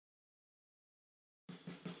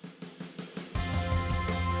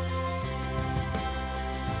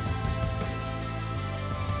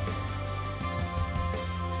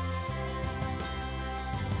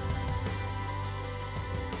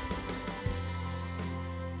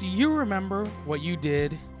Do you remember what you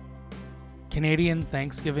did Canadian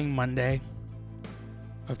Thanksgiving Monday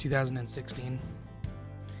of 2016?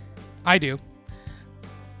 I do.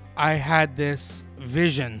 I had this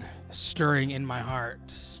vision stirring in my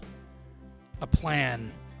heart, a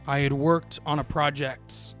plan. I had worked on a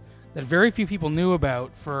project that very few people knew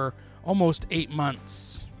about for almost 8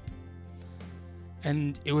 months.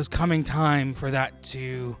 And it was coming time for that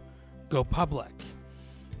to go public.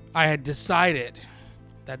 I had decided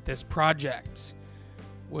that this project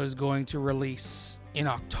was going to release in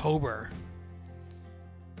October.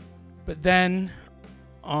 But then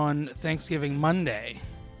on Thanksgiving Monday,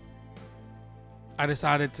 I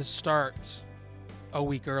decided to start a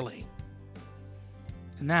week early.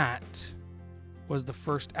 And that was the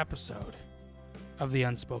first episode of The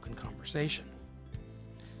Unspoken Conversation.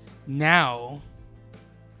 Now,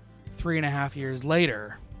 3.5 years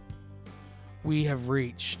later, we have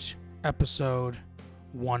reached episode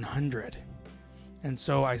 100. And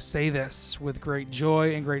so I say this with great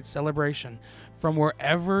joy and great celebration from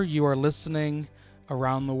wherever you are listening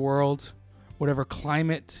around the world, whatever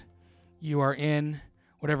climate you are in,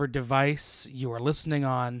 whatever device you are listening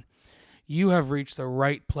on, you have reached the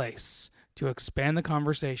right place to expand the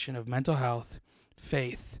conversation of mental health,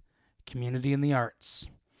 faith, community, and the arts.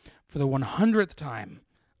 For the 100th time,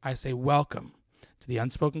 I say welcome to The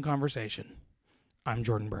Unspoken Conversation. I'm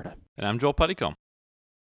Jordan Berta. And I'm Joel Puttycombe.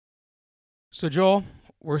 So Joel,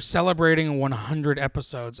 we're celebrating 100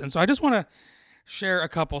 episodes, and so I just want to share a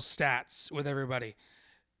couple stats with everybody.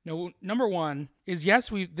 Now, number one is,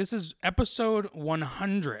 yes, this is episode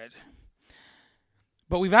 100,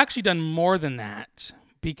 but we've actually done more than that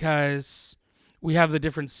because we have the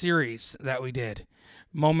different series that we did.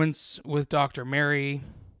 Moments with Dr. Mary,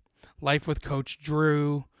 Life with Coach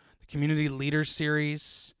Drew, the Community Leaders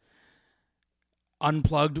Series,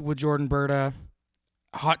 Unplugged with Jordan Berta,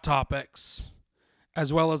 Hot Topics,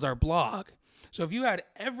 as well as our blog. So if you add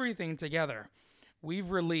everything together,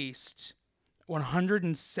 we've released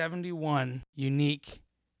 171 unique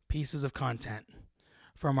pieces of content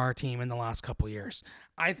from our team in the last couple years.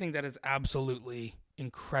 I think that is absolutely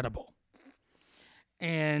incredible.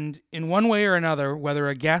 And in one way or another, whether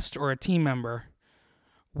a guest or a team member,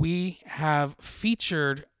 we have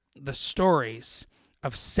featured the stories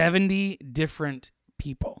of 70 different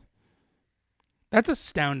people. That's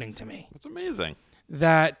astounding to me. That's amazing.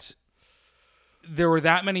 That there were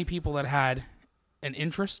that many people that had an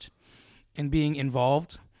interest in being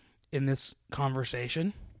involved in this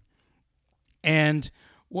conversation. And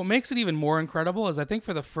what makes it even more incredible is I think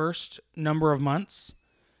for the first number of months,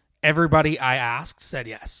 everybody I asked said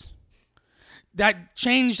yes. That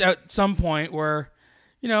changed at some point where,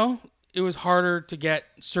 it was harder to get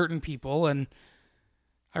certain people. And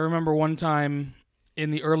I remember one time in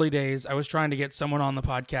the early days, I was trying to get someone on the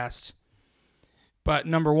podcast. But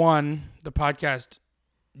number one, the podcast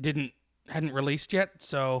hadn't released yet,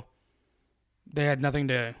 so they had nothing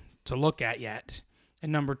to look at yet. And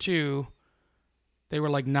number two, they were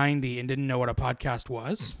like 90 and didn't know what a podcast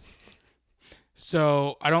was.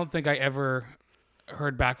 So I don't think I ever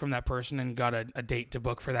heard back from that person and got a date to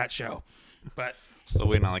book for that show. But still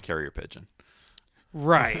waiting on the carrier pigeon.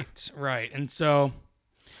 Right. And so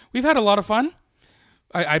we've had a lot of fun.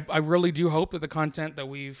 I really do hope that the content that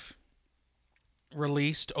we've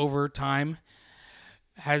released over time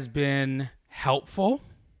has been helpful.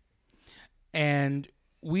 And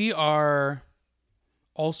we are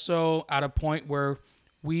also at a point where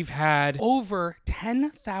we've had over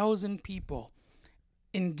 10,000 people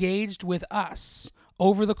engaged with us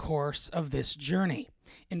over the course of this journey.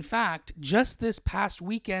 In fact, just this past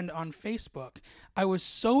weekend on Facebook, I was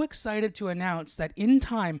so excited to announce that in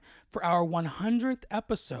time for our 100th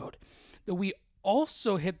episode, that we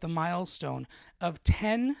also hit the milestone of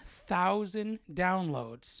 10,000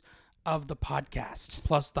 downloads of the podcast,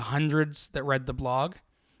 plus the hundreds that read the blog,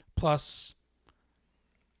 plus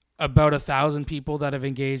about 1,000 people that have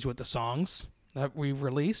engaged with the songs that we've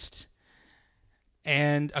released,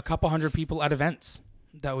 and a couple hundred people at events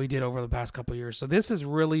that we did over the past couple of years. So this has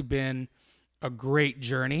really been a great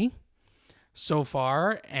journey so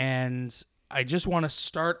far, and I just want to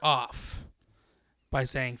start off by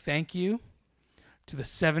saying thank you to the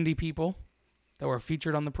 70 people that were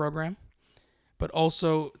featured on the program, but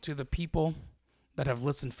also to the people that have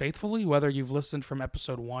listened faithfully, whether you've listened from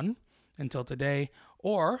episode 1 until today,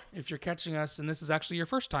 or if you're catching us and this is actually your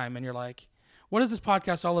first time and you're like, what is this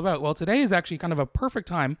podcast all about? Well, today is actually kind of a perfect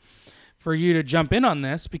time for you to jump in on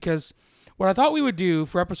this, because what I thought we would do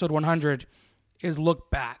for episode 100 is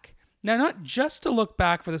look back. Now, not just to look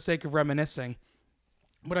back for the sake of reminiscing,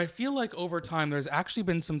 but I feel like over time there's actually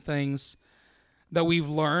been some things that we've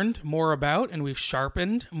learned more about and we've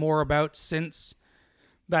sharpened more about since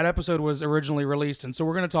that episode was originally released. And so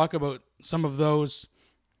we're going to talk about some of those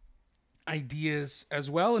ideas as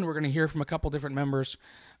well, and we're going to hear from a couple different members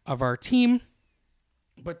of our team.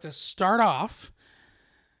 But to start off,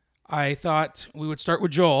 I thought we would start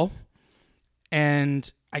with Joel. And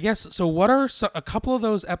I guess, so what are a couple of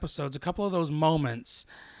those episodes, a couple of those moments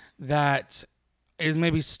that is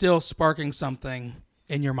maybe still sparking something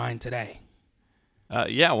in your mind today?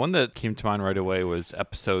 One that came to mind right away was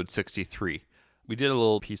episode 63. We did a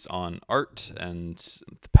little piece on art and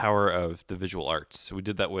the power of the visual arts. We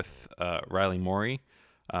did that with Riley Morey,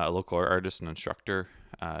 a local artist and instructor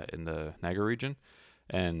in the Niagara region.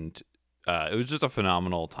 And it was just a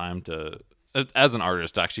phenomenal time to, as an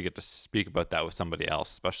artist, to actually get to speak about that with somebody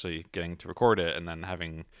else, especially getting to record it and then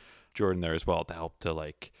having Jordan there as well to help to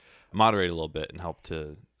like moderate a little bit and help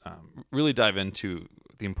to really dive into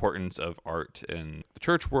the importance of art in the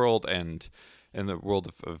church world and in the world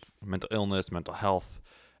of mental illness, mental health,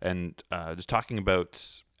 and just talking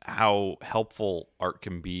about how helpful art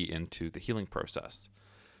can be into the healing process,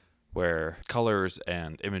 where colors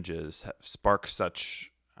and images spark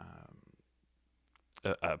such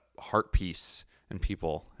a heart piece in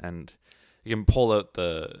people, and you can pull out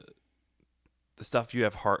the stuff you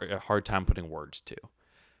have a hard time putting words to.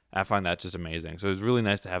 I find that just amazing. So it was really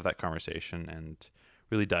nice to have that conversation and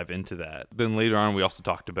really dive into that. Then later on, we also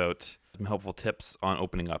talked about some helpful tips on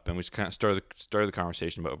opening up, and we just kind of started the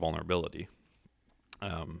conversation about vulnerability.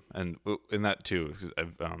 And in that too, because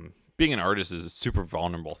being an artist is a super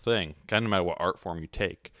vulnerable thing, kind of no matter what art form you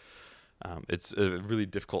take. It's a really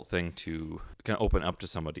difficult thing to kind of open up to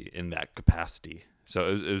somebody in that capacity. So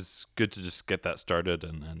it was good to just get that started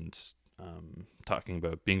and talking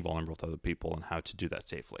about being vulnerable to other people and how to do that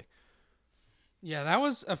safely. Yeah, that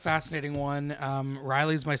was a fascinating one.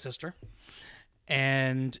 Riley's my sister,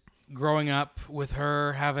 and growing up with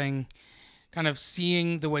her, having kind of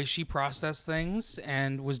seeing the way she processed things,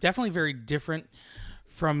 and was definitely very different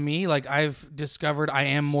from me. Like, I've discovered I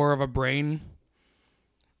am more of a brain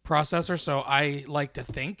processor, so I like to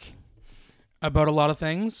think about a lot of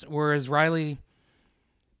things, whereas Riley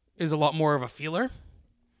is a lot more of a feeler,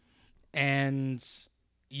 and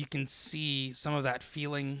you can see some of that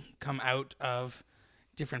feeling come out of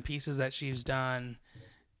different pieces that she's done,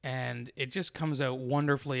 and it just comes out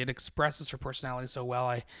wonderfully. It expresses her personality so well.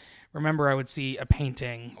 I remember I would see a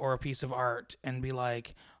painting or a piece of art and be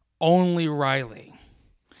like, only Riley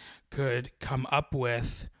could come up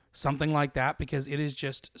with something like that, because it is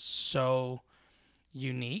just so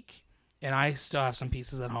unique. And I still have some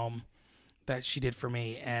pieces at home that she did for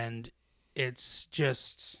me, and it's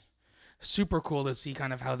just super cool to see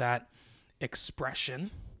kind of how that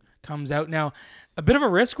expression comes out. Now, a bit of a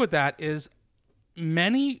risk with that is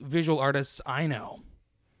many visual artists I know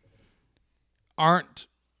aren't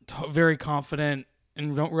very confident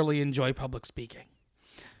and don't really enjoy public speaking.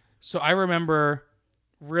 So I remember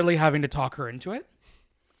really having to talk her into it,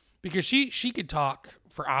 because she could talk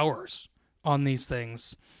for hours on these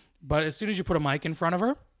things, but as soon as you put a mic in front of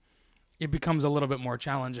her, it becomes a little bit more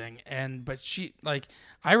challenging. But she, like,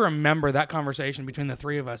 I remember that conversation between the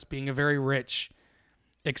three of us being a very rich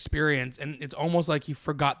experience, and it's almost like you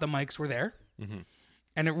forgot the mics were there. Mm-hmm.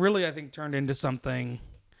 And it really, I think, turned into something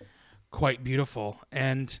quite beautiful.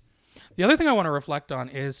 And the other thing I want to reflect on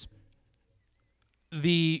is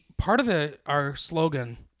the part of our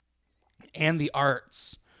slogan and the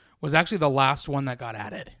arts was actually the last one that got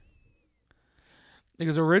added.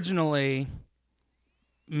 Because originally,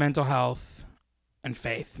 mental health and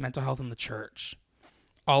faith, mental health in the church,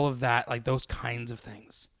 all of that, like those kinds of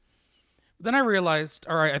things. Then I realized,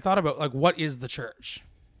 all right, I thought about, like, what is the church?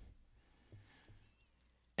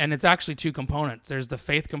 And it's actually two components. There's the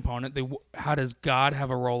faith component. How does God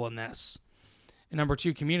have a role in this? And number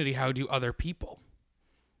two, community. How do other people?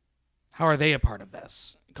 How are they a part of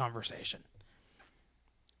this conversation?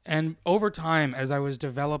 And over time, as I was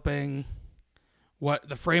developing what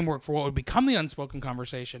the framework for what would become the unspoken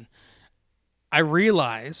conversation, I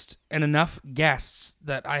realized, and enough guests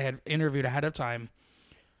that I had interviewed ahead of time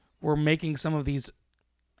were making some of these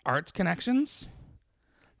arts connections.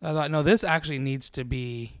 I thought, no, this actually needs to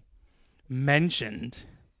be mentioned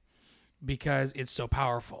because it's so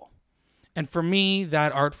powerful. And for me,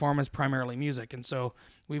 that art form is primarily music. And so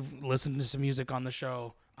we've listened to some music on the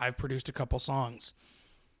show. I've produced a couple songs.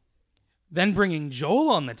 Then bringing Joel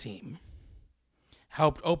on the team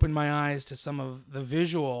helped open my eyes to some of the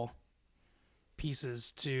visual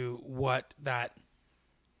pieces to what that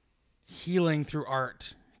healing through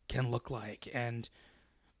art can look like. And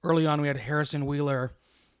early on, we had Harrison Wheeler,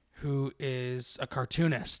 who is a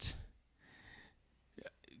cartoonist.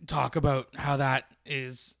 talk about how that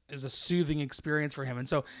is a soothing experience for him. And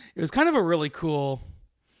so it was kind of a really cool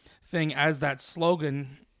thing as that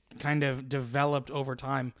slogan kind of developed over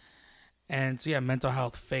time. And so, yeah, mental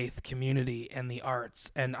health, faith, community, and the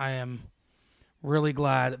arts. And I am really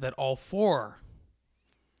glad that all four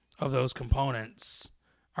of those components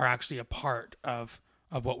are actually a part of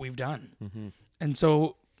what we've done. Mm-hmm. And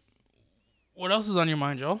so, what else is on your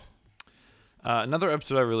mind, Joel? Another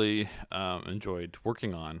episode I really enjoyed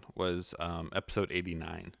working on was episode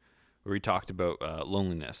 89, where we talked about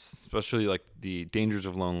loneliness, especially like the dangers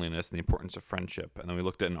of loneliness and the importance of friendship. And then we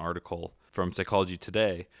looked at an article from Psychology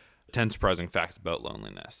Today, 10 surprising facts about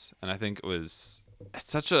loneliness. And I think it's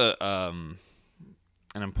such an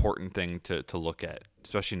important thing to look at,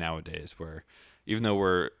 especially nowadays, where even though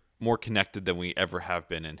we're more connected than we ever have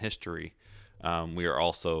been in history, we are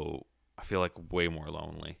also, I feel like, way more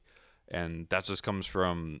lonely. And that just comes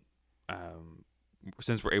from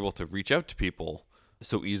since we're able to reach out to people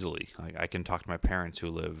so easily. Like I can talk to my parents who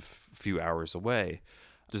live a few hours away,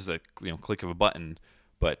 just a click of a button.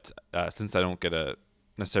 But since I don't get to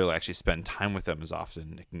necessarily actually spend time with them as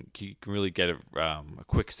often, you can really get a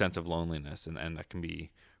quick sense of loneliness, and that can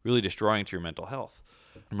be really destroying to your mental health.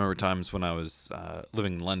 I remember times when I was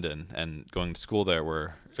living in London and going to school there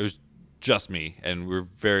where it was just me, and we were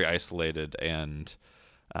very isolated, and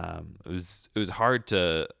it was hard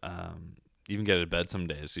to even get out of bed some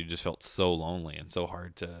days. You just felt so lonely and so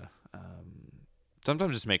hard to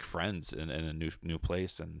sometimes just make friends in a new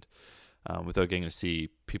place, and without getting to see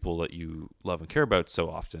people that you love and care about so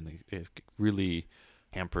often, it really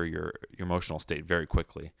hamper your emotional state very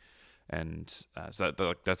quickly. And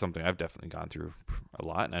so that's something I've definitely gone through a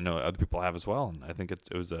lot, and I know other people have as well. And I think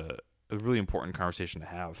it was a really important conversation to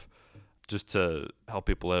have, just to help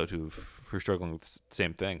people out who are struggling with the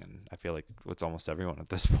same thing. And I feel like it's almost everyone at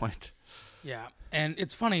this point. Yeah. And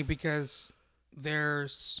it's funny because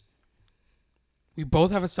we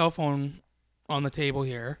both have a cell phone on the table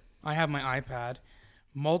here. I have my iPad,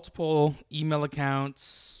 multiple email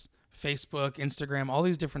accounts, Facebook, Instagram, all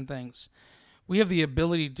these different things. We have the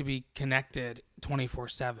ability to be connected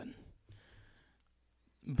 24/7.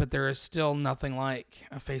 But there is still nothing like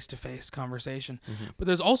a face-to-face conversation. Mm-hmm. But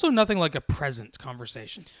there's also nothing like a present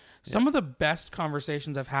conversation. Yeah. Some of the best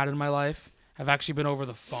conversations I've had in my life have actually been over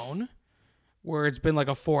the phone, where it's been like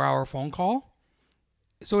a 4-hour phone call.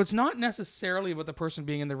 So it's not necessarily about the person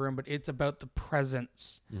being in the room, but it's about the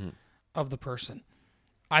presence of the person.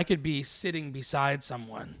 I could be sitting beside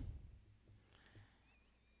someone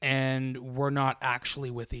and we're not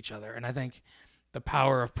actually with each other. And I think the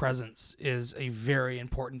power of presence is a very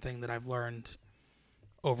important thing that I've learned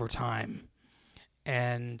over time.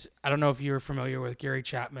 And I don't know if you're familiar with Gary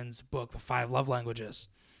Chapman's book, The 5 Love Languages.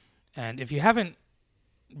 And if you haven't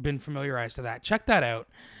been familiarized to that, check that out.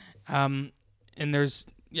 And there's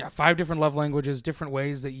 5 different love languages, different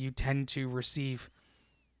ways that you tend to receive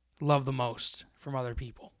love the most from other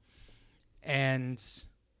people. And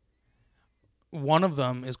one of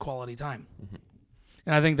them is quality time. Mm-hmm.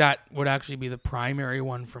 And I think that would actually be the primary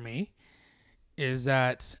one for me, is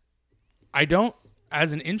that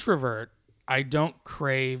as an introvert, I don't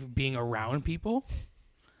crave being around people,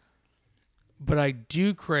 but I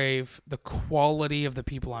do crave the quality of the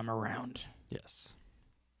people I'm around. Yes.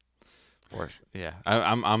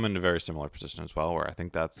 I'm in a very similar position as well, where I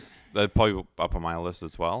think that'd probably up on my list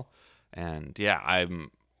as well. And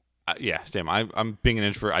same. I'm being an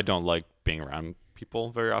introvert. I don't like being around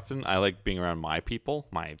people very often. I like being around my people,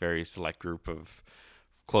 my very select group of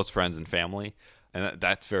close friends and family, and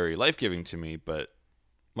that's very life-giving to me. But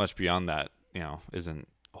much beyond that, isn't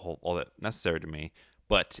all that necessary to me.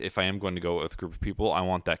 But if I am going to go with a group of people, I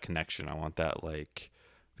want that connection. I want that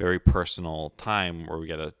very personal time where we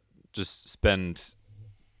get to just spend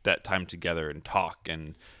that time together and talk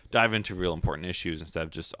and dive into real important issues instead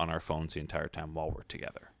of just on our phones the entire time while we're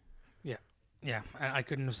together. Yeah, I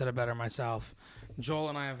couldn't have said it better myself. Joel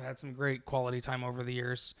and I have had some great quality time over the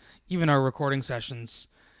years. Even our recording sessions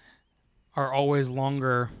are always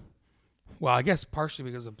longer. Well, I guess partially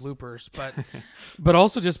because of bloopers, but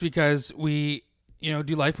also just because we, do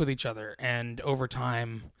life with each other, and over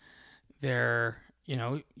time,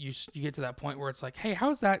 you get to that point where it's like, hey,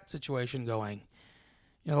 how's that situation going?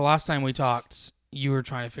 The last time we talked, you were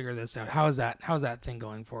trying to figure this out. How's that thing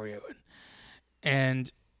going for you?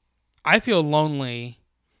 And I feel lonely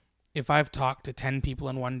if I've talked to 10 people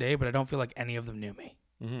in one day, but I don't feel like any of them knew me.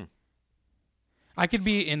 Mm-hmm. I could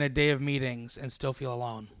be in a day of meetings and still feel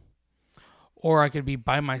alone. Or I could be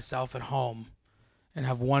by myself at home and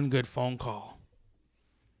have one good phone call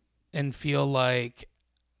and feel like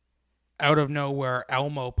out of nowhere,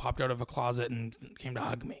 Elmo popped out of a closet and came to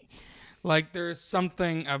hug me. Like, there's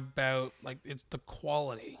something about, like, it's the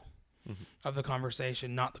quality of the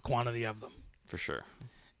conversation, not the quantity of them. For sure.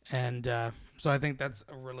 And so I think that's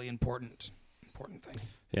a really important thing.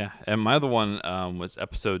 Yeah, and my other one was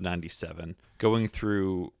episode 97, going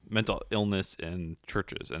through mental illness in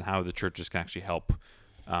churches and how the churches can actually help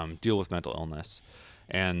deal with mental illness.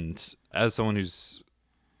 And as someone who's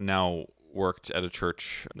now worked at a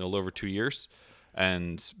church a little over 2 years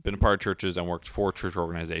and been a part of churches and worked for church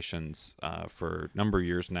organizations for a number of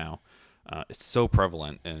years now, it's so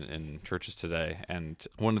prevalent in churches today. And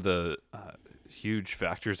one of the huge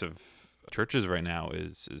factors of churches right now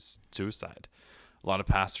is suicide. A lot of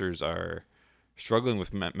pastors are struggling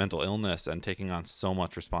with mental illness and taking on so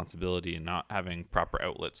much responsibility and not having proper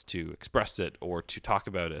outlets to express it or to talk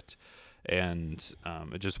about it. And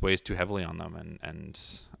it just weighs too heavily on them. And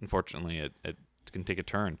unfortunately, it can take a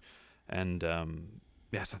turn. And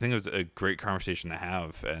yes, I think it was a great conversation to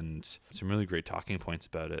have and some really great talking points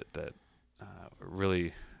about it that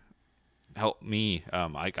really helped me.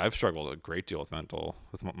 I've struggled a great deal with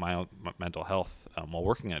my own mental health while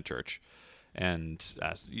working at church. And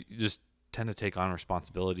you just tend to take on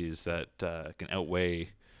responsibilities that can outweigh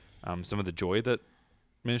some of the joy that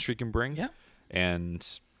ministry can bring. Yeah. And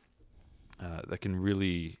that can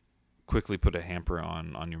really quickly put a hamper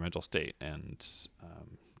on your mental state and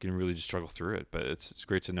can really just struggle through it. But it's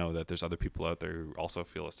great to know that there's other people out there who also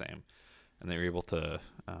feel the same. And we're able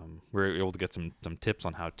to get some tips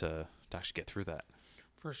on how to actually get through that.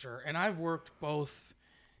 For sure. And I've worked both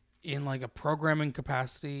in like a programming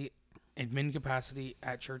capacity, admin capacity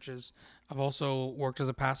at churches. I've also worked as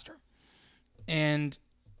a pastor. And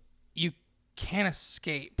you can't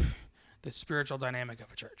escape the spiritual dynamic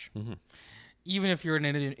of a church. Mm-hmm. Even if you're in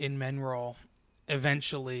an in-men role,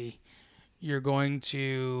 eventually you're going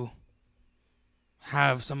to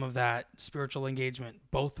have some of that spiritual engagement,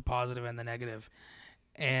 both the positive and the negative.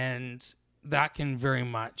 And that can very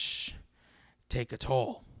much take a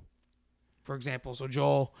toll. For example, so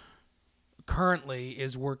Joel currently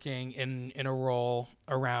is working in a role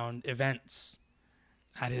around events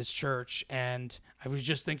at his church, and I was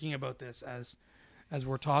just thinking about this as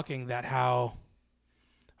we're talking, that how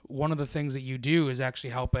one of the things that you do is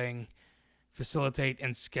actually helping facilitate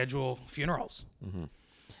and schedule funerals. Mm-hmm.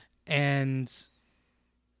 And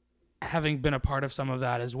having been a part of some of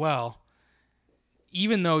that as well,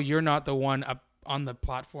 even though you're not the one up on the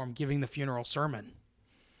platform giving the funeral sermon,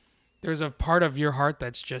 there's a part of your heart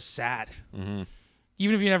that's just sad. Mm-hmm.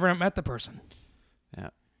 Even if you never met the person. Yeah.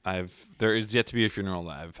 There is yet to be a funeral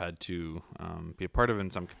that I've had to be a part of in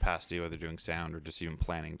some capacity, whether doing sound or just even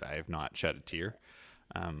planning, that I have not shed a tear.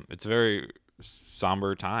 It's a very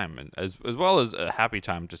somber time, and as well as a happy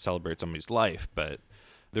time to celebrate somebody's life. But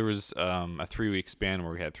there was a 3-week span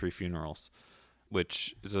where we had 3 funerals,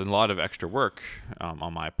 which is a lot of extra work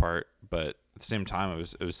on my part. But at the same time,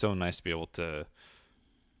 it was so nice to be able to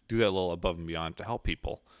do that a little above and beyond to help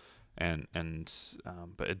people, but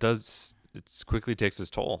it quickly takes its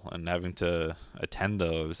toll, and having to attend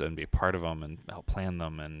those and be part of them and help plan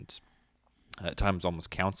them and at times almost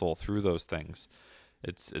counsel through those things.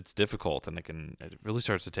 It's difficult, and it really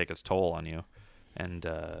starts to take its toll on you. And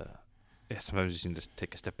sometimes you just need to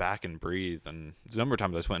take a step back and breathe. And there's a number of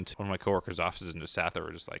times I just went into one of my coworkers' offices and just sat there,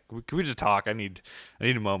 just like, can we just talk? I need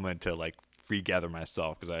a moment to like regather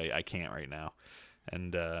myself, because I can't right now.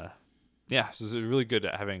 And so it's really good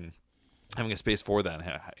at having a space for that,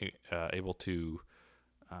 and able to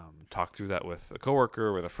talk through that with a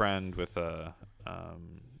coworker, with a friend, with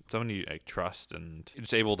somebody I trust, and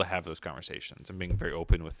just able to have those conversations and being very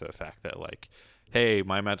open with the fact that, like, hey,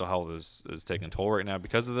 my mental health is taking a toll right now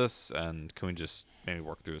because of this, and can we just maybe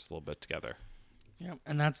work through this a little bit together? Yeah,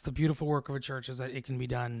 and that's the beautiful work of a church, is that it can be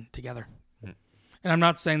done together. Mm. And I'm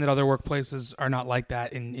not saying that other workplaces are not like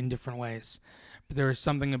that in different ways, but there is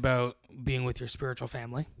something about being with your spiritual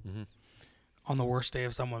family on the worst day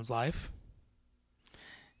of someone's life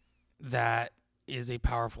that is a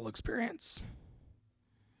powerful experience.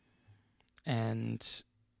 And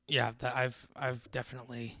yeah, that I've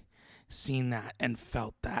definitely seen that and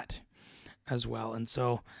felt that as well. And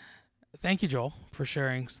so thank you, Joel, for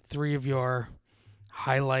sharing 3 of your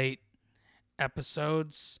highlight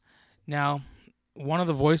episodes. Now, one of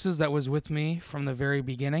the voices that was with me from the very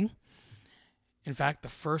beginning, in fact, the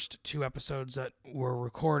first 2 episodes that were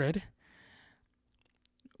recorded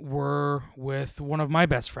were with one of my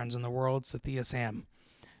best friends in the world, Sathya Sam.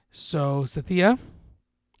 So, Sathya,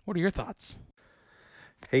 what are your thoughts?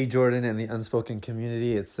 Hey Jordan and the Unspoken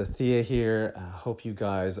community, it's Sathia here. Hope you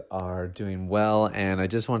guys are doing well, and I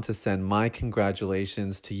just want to send my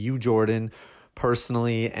congratulations to you, Jordan,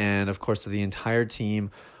 personally, and of course to the entire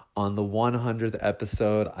team on the 100th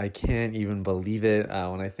episode. I can't even believe it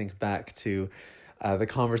when I think back to the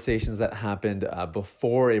conversations that happened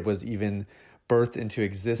before it was even birthed into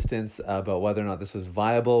existence about whether or not this was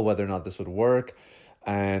viable, whether or not this would work,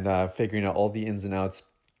 and figuring out all the ins and outs.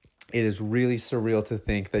 It is really surreal to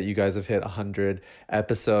think that you guys have hit 100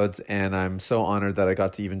 episodes, and I'm so honored that I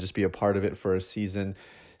got to even just be a part of it for a season.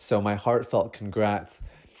 So my heartfelt congrats.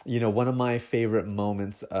 You know, one of my favorite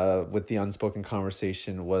moments with the Unspoken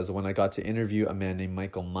Conversation was when I got to interview a man named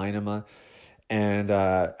Michael Meinema. And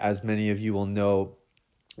as many of you will know,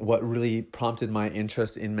 what really prompted my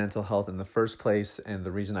interest in mental health in the first place, and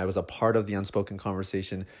the reason I was a part of the Unspoken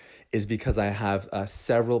Conversation, is because I have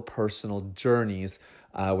several personal journeys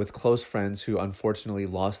with close friends who unfortunately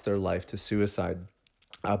lost their life to suicide,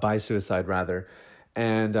 by suicide rather.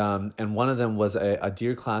 And one of them was a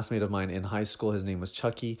dear classmate of mine in high school. His name was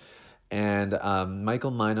Chucky. And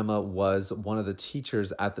Michael Meinema was one of the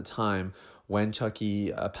teachers at the time when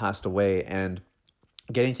Chucky passed away. And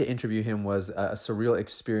getting to interview him was a surreal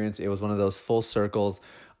experience. It was one of those full circles.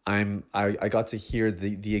 I got to hear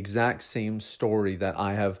the exact same story that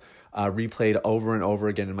I have replayed over and over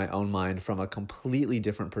again in my own mind from a completely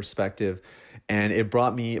different perspective. And it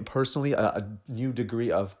brought me personally a new degree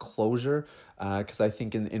of closure, because I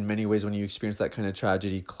think in many ways when you experience that kind of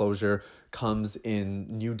tragedy, closure comes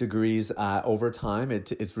in new degrees over time.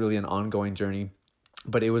 It's really an ongoing journey.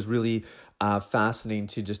 But it was really fascinating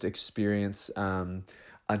to just experience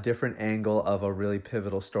a different angle of a really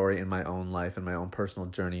pivotal story in my own life and my own personal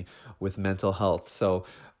journey with mental health. So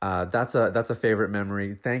that's a favorite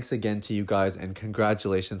memory. Thanks again to you guys, and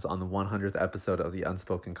congratulations on the 100th episode of the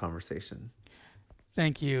Unspoken Conversation.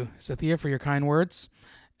 Thank you, Sathia, for your kind words,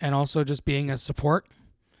 and also just being a support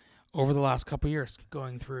over the last couple of years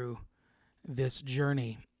going through this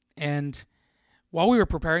journey. And while we were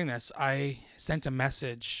preparing this, I sent a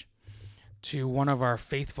message to one of our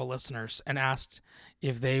faithful listeners and asked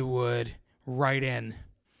if they would write in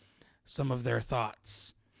some of their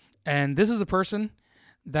thoughts. And this is a person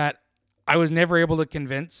that I was never able to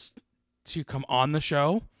convince to come on the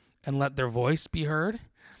show and let their voice be heard,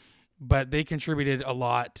 but they contributed a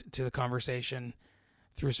lot to the conversation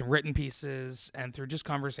through some written pieces and through just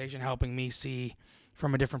conversation, helping me see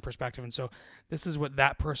from a different perspective. And so this is what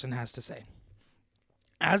that person has to say.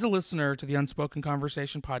 As a listener to the Unspoken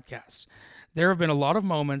Conversation podcast, there have been a lot of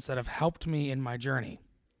moments that have helped me in my journey.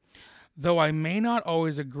 Though I may not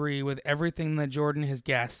always agree with everything that Jordan, his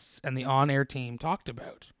guests, and the on-air team talked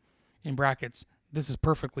about, in brackets, this is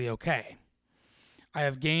perfectly okay, I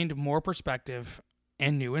have gained more perspective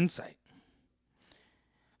and new insight.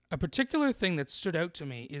 A particular thing that stood out to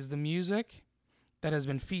me is the music that has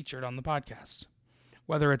been featured on the podcast.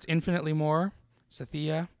 Whether it's Infinitely More,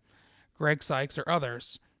 Sathia, Greg Sykes, or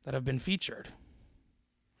others that have been featured.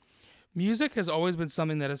 Music has always been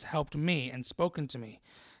something that has helped me and spoken to me,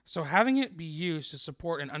 so having it be used to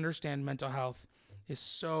support and understand mental health is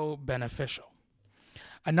so beneficial.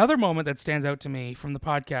 Another moment that stands out to me from the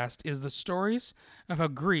podcast is the stories of how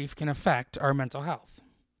grief can affect our mental health.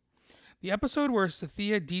 The episode where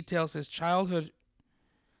Sathia details his childhood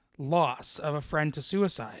loss of a friend to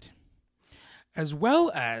suicide, as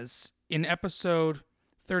well as in episode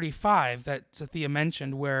 35 that Sathia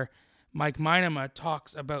mentioned, where Mike Meinema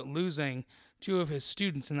talks about losing two of his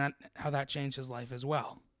students and that how that changed his life as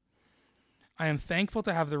well. I am thankful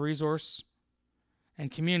to have the resource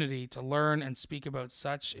and community to learn and speak about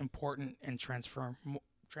such important and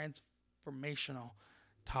transformational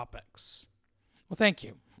topics. Well, thank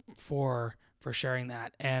you for sharing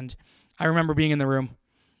that. And I remember being in the room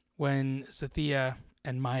when Sathia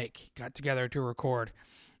and Mike got together to record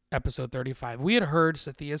episode 35. We had heard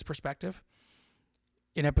Sathia's perspective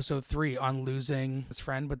in episode 3 on losing his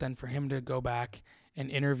friend, but then for him to go back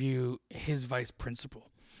and interview his vice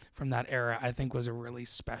principal from that era, I think was a really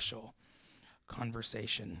special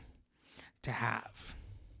conversation to have.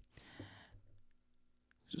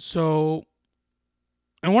 So,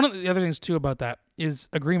 and one of the other things too about that is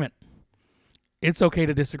agreement. It's okay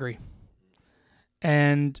to disagree.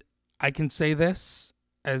 And I can say this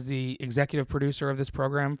as the executive producer of this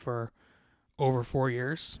program for over 4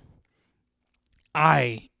 years.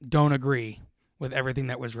 I don't agree with everything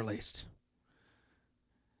that was released.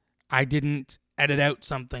 I didn't edit out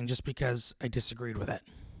something just because I disagreed with it.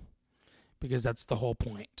 Because that's the whole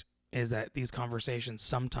point, is that these conversations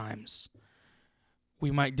sometimes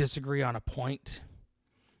we might disagree on a point,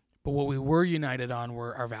 but what we were united on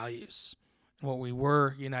were our values And what we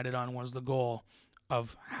were united on was the goal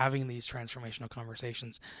of having these transformational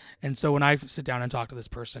conversations. And so when I sit down and talk to this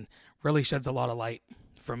person, really sheds a lot of light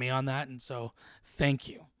for me on that. And so thank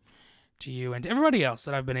you to you and to everybody else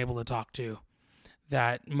that I've been able to talk to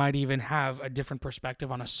that might even have a different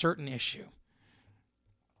perspective on a certain issue,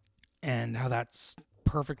 and how that's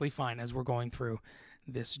perfectly fine as we're going through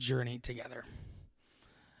this journey together.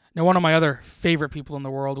 Now, one of my other favorite people in the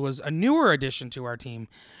world was a newer addition to our team,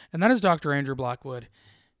 and that is Dr. Andrew Blackwood,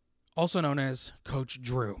 also known as Coach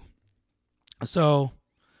Drew. So,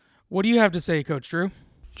 what do you have to say, Coach Drew?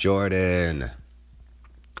 Jordan,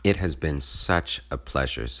 it has been such a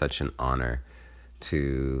pleasure, such an honor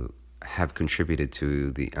to have contributed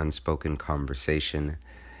to the unspoken conversation.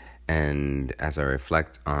 And as I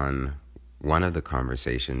reflect on one of the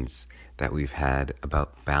conversations that we've had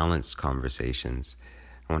about balanced conversations,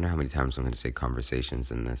 I wonder how many times I'm going to say conversations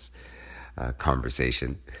in this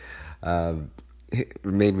conversation. It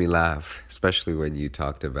made me laugh, especially when you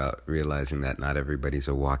talked about realizing that not everybody's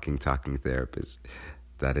a walking, talking therapist.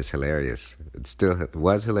 That is hilarious. It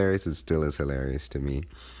was hilarious. It still is hilarious to me.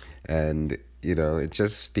 And, it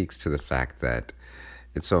just speaks to the fact that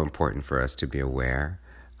it's so important for us to be aware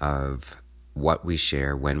of what we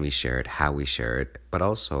share, when we share it, how we share it, but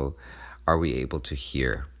also are we able to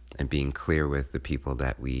hear and being clear with the people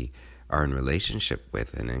that we are in relationship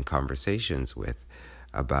with and in conversations with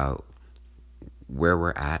about where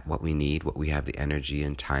we're at, what we need, what we have the energy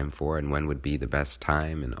and time for, and when would be the best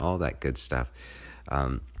time and all that good stuff.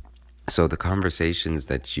 So the conversations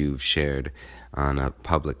that you've shared on a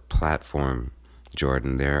public platform,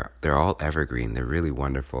 Jordan, they're all evergreen. They're really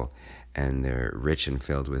wonderful, and they're rich and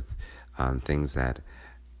filled with things that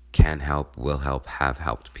can help, will help, have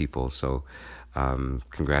helped people. So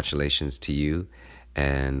congratulations to you,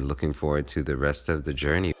 and looking forward to the rest of the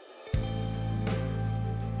journey.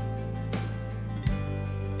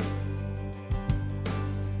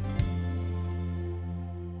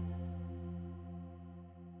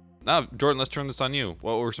 Now, Jordan, let's turn this on you.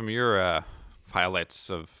 What were some of your highlights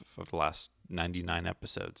of the last 99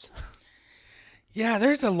 episodes? Yeah,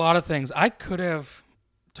 there's a lot of things. I could have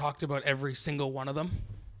talked about every single one of them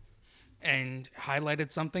and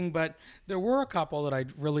highlighted something, but there were a couple that I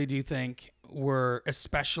really do think were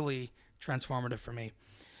especially transformative for me.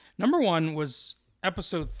 Number one was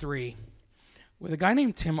episode 3 with a guy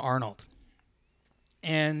named Tim Arnold.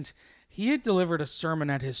 And he had delivered a sermon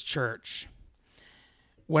at his church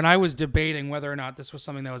when I was debating whether or not this was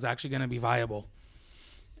something that was actually going to be viable.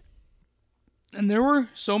 And there were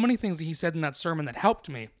so many things that he said in that sermon that helped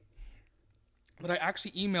me that I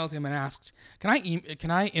actually emailed him and asked, can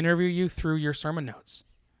I interview you through your sermon notes?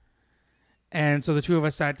 And so the two of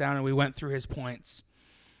us sat down and we went through his points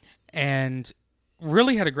and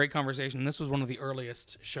really had a great conversation. This was one of the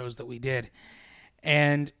earliest shows that we did.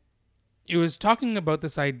 And it was talking about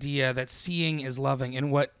this idea that seeing is loving,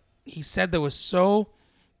 and what he said that was so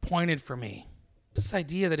pointed for me. This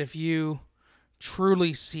idea that if you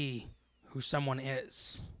truly see who someone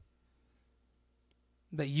is,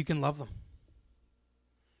 that you can love them.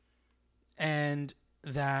 And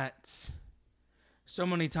that so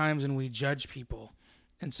many times when we judge people,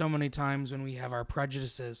 and so many times when we have our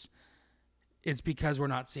prejudices, it's because we're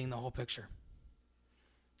not seeing the whole picture.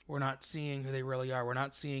 We're not seeing who they really are. We're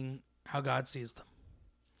not seeing how God sees them.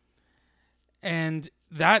 And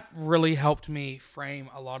that really helped me frame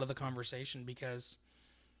a lot of the conversation, because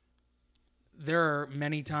there are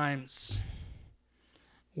many times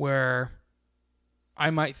where I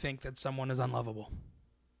might think that someone is unlovable.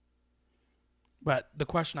 But the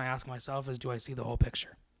question I ask myself is, do I see the whole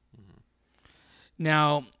picture? Mm-hmm.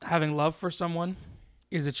 Now, having love for someone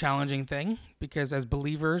is a challenging thing, because as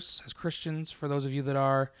believers, as Christians, for those of you that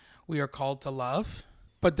are, we are called to love.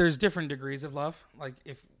 But there's different degrees of love. Like,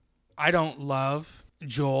 if I don't love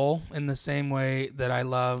Joel in the same way that I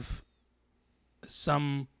love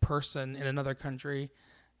some person in another country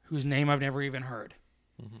whose name I've never even heard.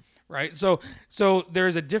 Mm-hmm. Right? So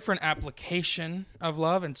there's a different application of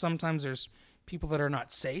love, and sometimes there's people that are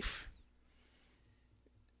not safe.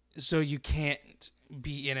 So you can't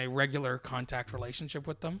be in a regular contact relationship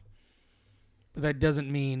with them. But that doesn't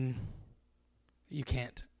mean you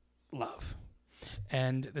can't love.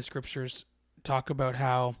 And the scriptures talk about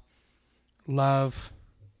how love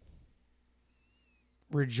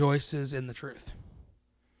rejoices in the truth,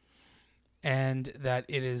 and that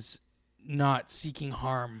it is not seeking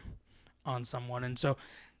harm on someone. And so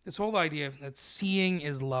this whole idea that seeing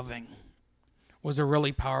is loving was a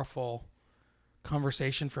really powerful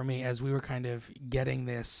conversation for me as we were kind of getting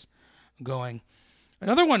this going.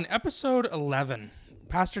 Another one, episode 11,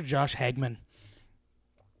 Pastor Josh Hagman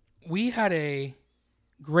we had a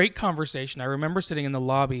great conversation. I remember sitting in the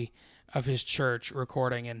lobby of his church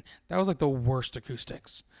recording, and that was like the worst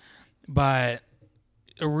acoustics, but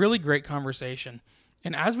a really great conversation.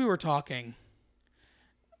 And as we were talking,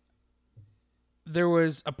 there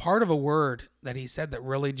was a part of a word that he said that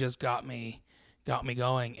really just got me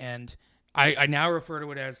going. And I now refer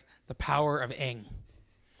to it as the power of ing,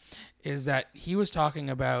 is that he was talking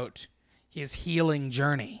about his healing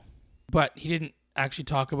journey, but he didn't actually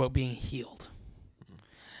talk about being healed.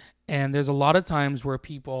 And there's a lot of times where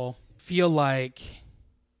people feel like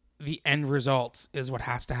the end result is what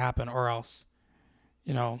has to happen, or else,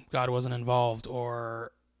 God wasn't involved,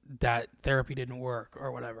 or that therapy didn't work,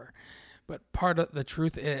 or whatever. But part of the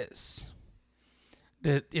truth is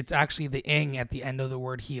that it's actually the ing at the end of the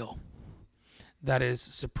word heal that is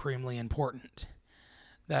supremely important.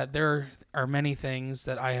 That there are many things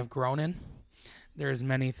that I have grown in. There's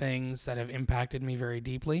many things that have impacted me very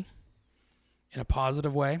deeply in a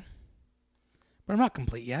positive way. But I'm not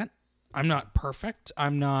complete yet. I'm not perfect.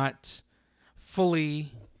 I'm not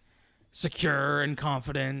fully secure and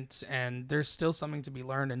confident, and there's still something to be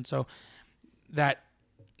learned. And so that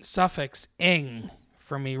suffix ing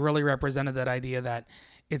for me really represented that idea that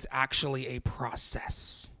it's actually a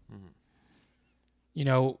process.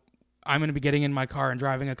 I'm going to be getting in my car and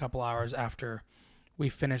driving a couple hours after we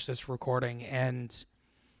finish this recording, and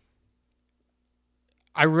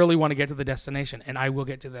I really want to get to the destination, and I will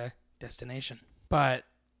get to the destination. But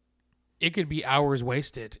it could be hours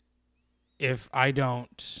wasted if I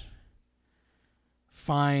don't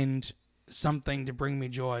find something to bring me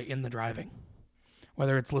joy in the driving,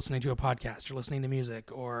 whether it's listening to a podcast or listening to music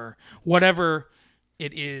or whatever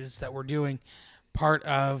it is that we're doing. Part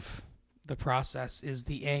of the process is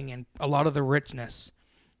the ing, and a lot of the richness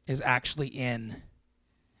is actually in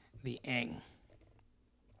the ing.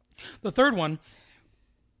 The third one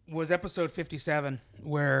was episode 57,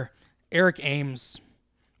 where Eric Ames,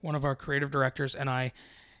 one of our creative directors, and I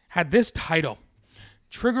had this title: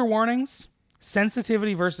 Trigger Warnings,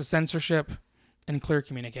 Sensitivity versus Censorship, and Clear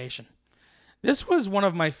Communication. This was one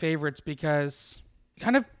of my favorites because,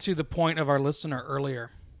 kind of to the point of our listener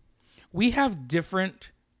earlier, we have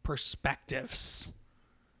different perspectives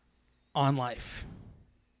on life.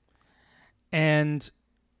 And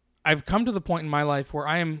I've come to the point in my life where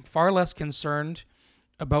I am far less concerned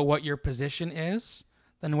about what your position is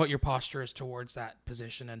than what your posture is towards that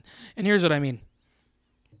position. And here's what I mean.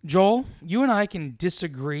 Joel, you and I can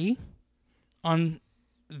disagree on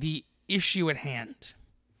the issue at hand.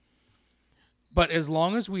 But as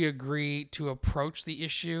long as we agree to approach the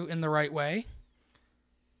issue in the right way,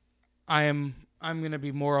 I'm going to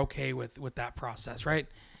be more okay with that process, right?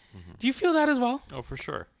 Mm-hmm. Do you feel that as well? Oh, for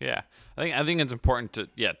sure. Yeah. I think it's important to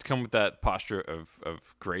come with that posture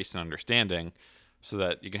of grace and understanding so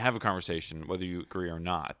that you can have a conversation whether you agree or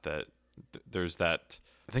not. That there's that.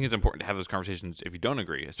 I think it's important to have those conversations if you don't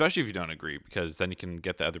agree, especially if you don't agree, because then you can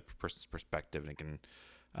get the other person's perspective and it can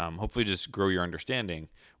hopefully just grow your understanding.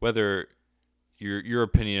 Whether your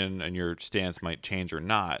opinion and your stance might change or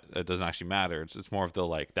not, it doesn't actually matter. It's more of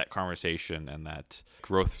the that conversation and that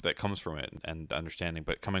growth that comes from it and the understanding,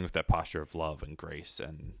 but coming with that posture of love and grace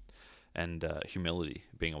and humility,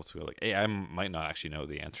 being able to be like, hey, I might not actually know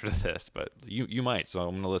the answer to this, but you might, so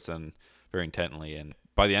I'm going to listen very intently. And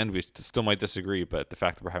by the end, we still might disagree, but the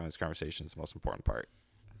fact that we're having this conversation is the most important part.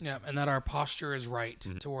 Yeah, and that our posture is right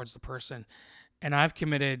towards the person. And I've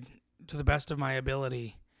committed to the best of my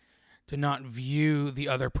ability to not view the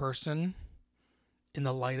other person in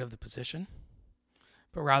the light of the position,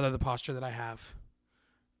 but rather the posture that I have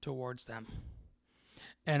towards them.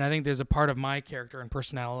 And I think there's a part of my character and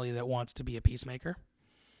personality that wants to be a peacemaker.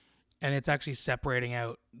 And it's actually separating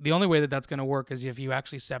out. The only way that that's going to work is if you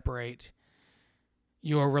actually separate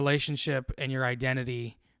your relationship and your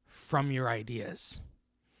identity from your ideas.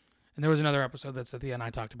 And there was another episode that Cynthia and I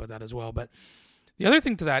talked about that as well. But the other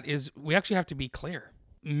thing to that is we actually have to be clear.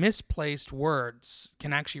 Misplaced words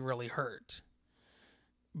can actually really hurt.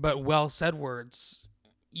 But well-said words,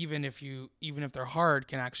 even if they're hard,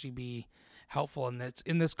 can actually be helpful. And it's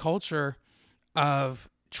in this culture of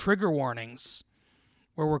trigger warnings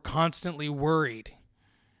where we're constantly worried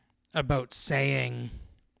about saying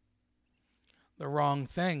the wrong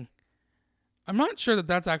thing. I'm not sure that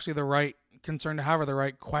that's actually the right concern to have or the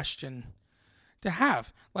right question to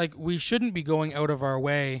have. We shouldn't be going out of our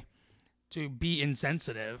way to be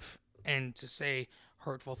insensitive and to say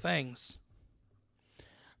hurtful things.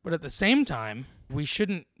 But at the same time, we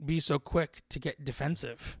shouldn't be so quick to get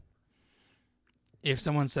defensive if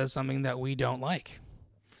someone says something that we don't like,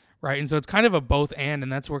 right? And so it's kind of a both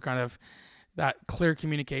and that's where kind of that clear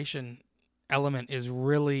communication element is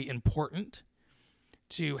really important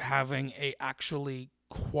to having a actually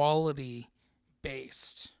quality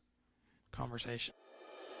based conversation.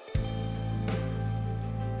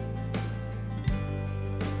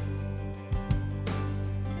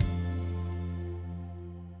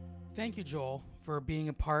 Thank you, Joel, for being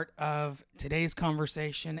a part of today's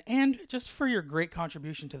conversation and just for your great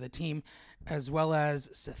contribution to the team, as well as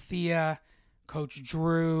Sathia, Coach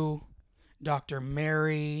Drew, Dr.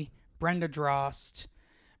 Mary, Brenda Drost,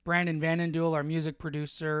 Brandon Vandenduel, our music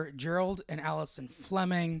producer, Gerald and Allison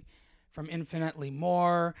Fleming from Infinitely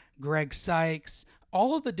More, Greg Sykes,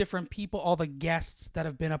 all of the different people, all the guests that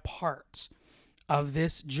have been a part of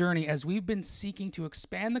this journey as we've been seeking to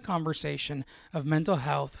expand the conversation of mental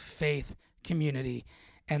health, faith, community,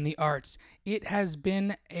 and the arts. It has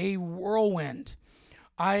been a whirlwind.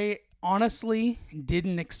 I honestly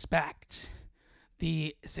didn't expect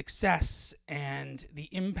the success and the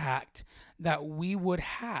impact that we would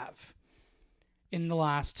have in the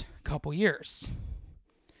last couple years.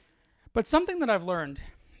 But something that I've learned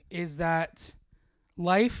is that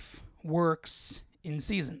life works in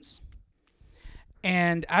seasons.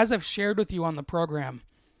 And as I've shared with you on the program,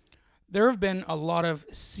 there have been a lot of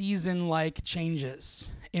season-like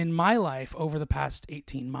changes in my life over the past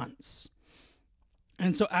 18 months.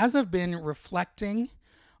 And so as I've been reflecting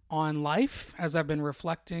on life, as I've been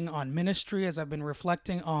reflecting on ministry, as I've been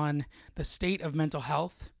reflecting on the state of mental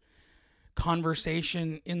health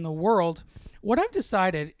conversation in the world, what I've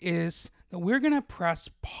decided is that we're going to press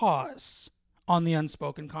pause on the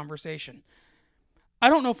unspoken conversation. I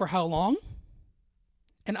don't know for how long.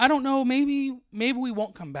 And I don't know, maybe we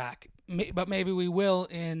won't come back, but maybe we will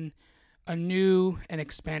in a new and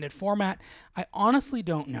expanded format. I honestly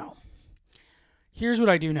don't know. Here's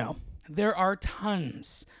what I do know. There are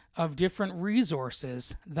tons of different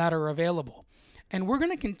resources that are available. And we're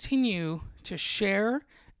going to continue to share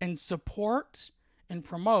and support and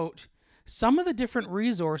promote some of the different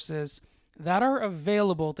resources that are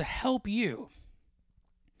available to help you.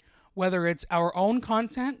 Whether it's our own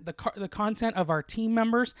content, the content of our team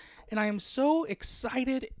members. And I am so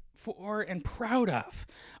excited for and proud of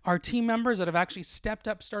our team members that have actually stepped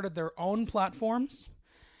up, started their own platforms,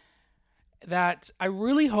 that I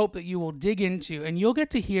really hope that you will dig into and you'll get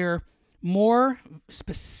to hear more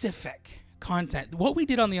specific content. What we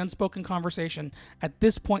did on the Unspoken Conversation at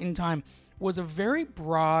this point in time was a very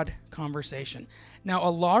broad conversation. Now, a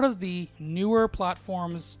lot of the newer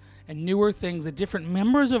platforms and newer things that different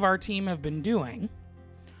members of our team have been doing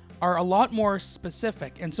are a lot more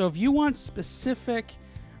specific. And so if you want specific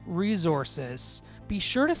resources, be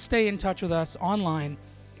sure to stay in touch with us online.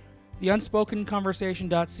 The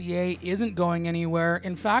unspokenconversation.ca isn't going anywhere.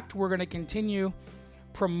 In fact, we're going to continue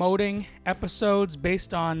promoting episodes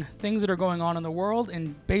based on things that are going on in the world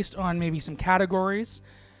and based on maybe some categories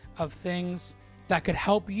of things that could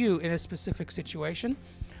help you in a specific situation.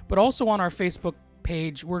 But also on our Facebook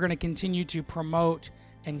page, we're going to continue to promote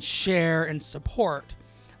and share and support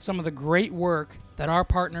some of the great work that our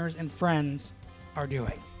partners and friends are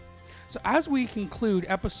doing. So as we conclude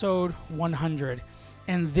episode 100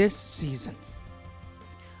 and this season,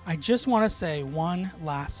 I just want to say one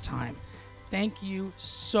last time, thank you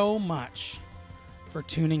so much for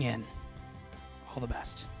tuning in. All the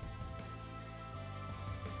best.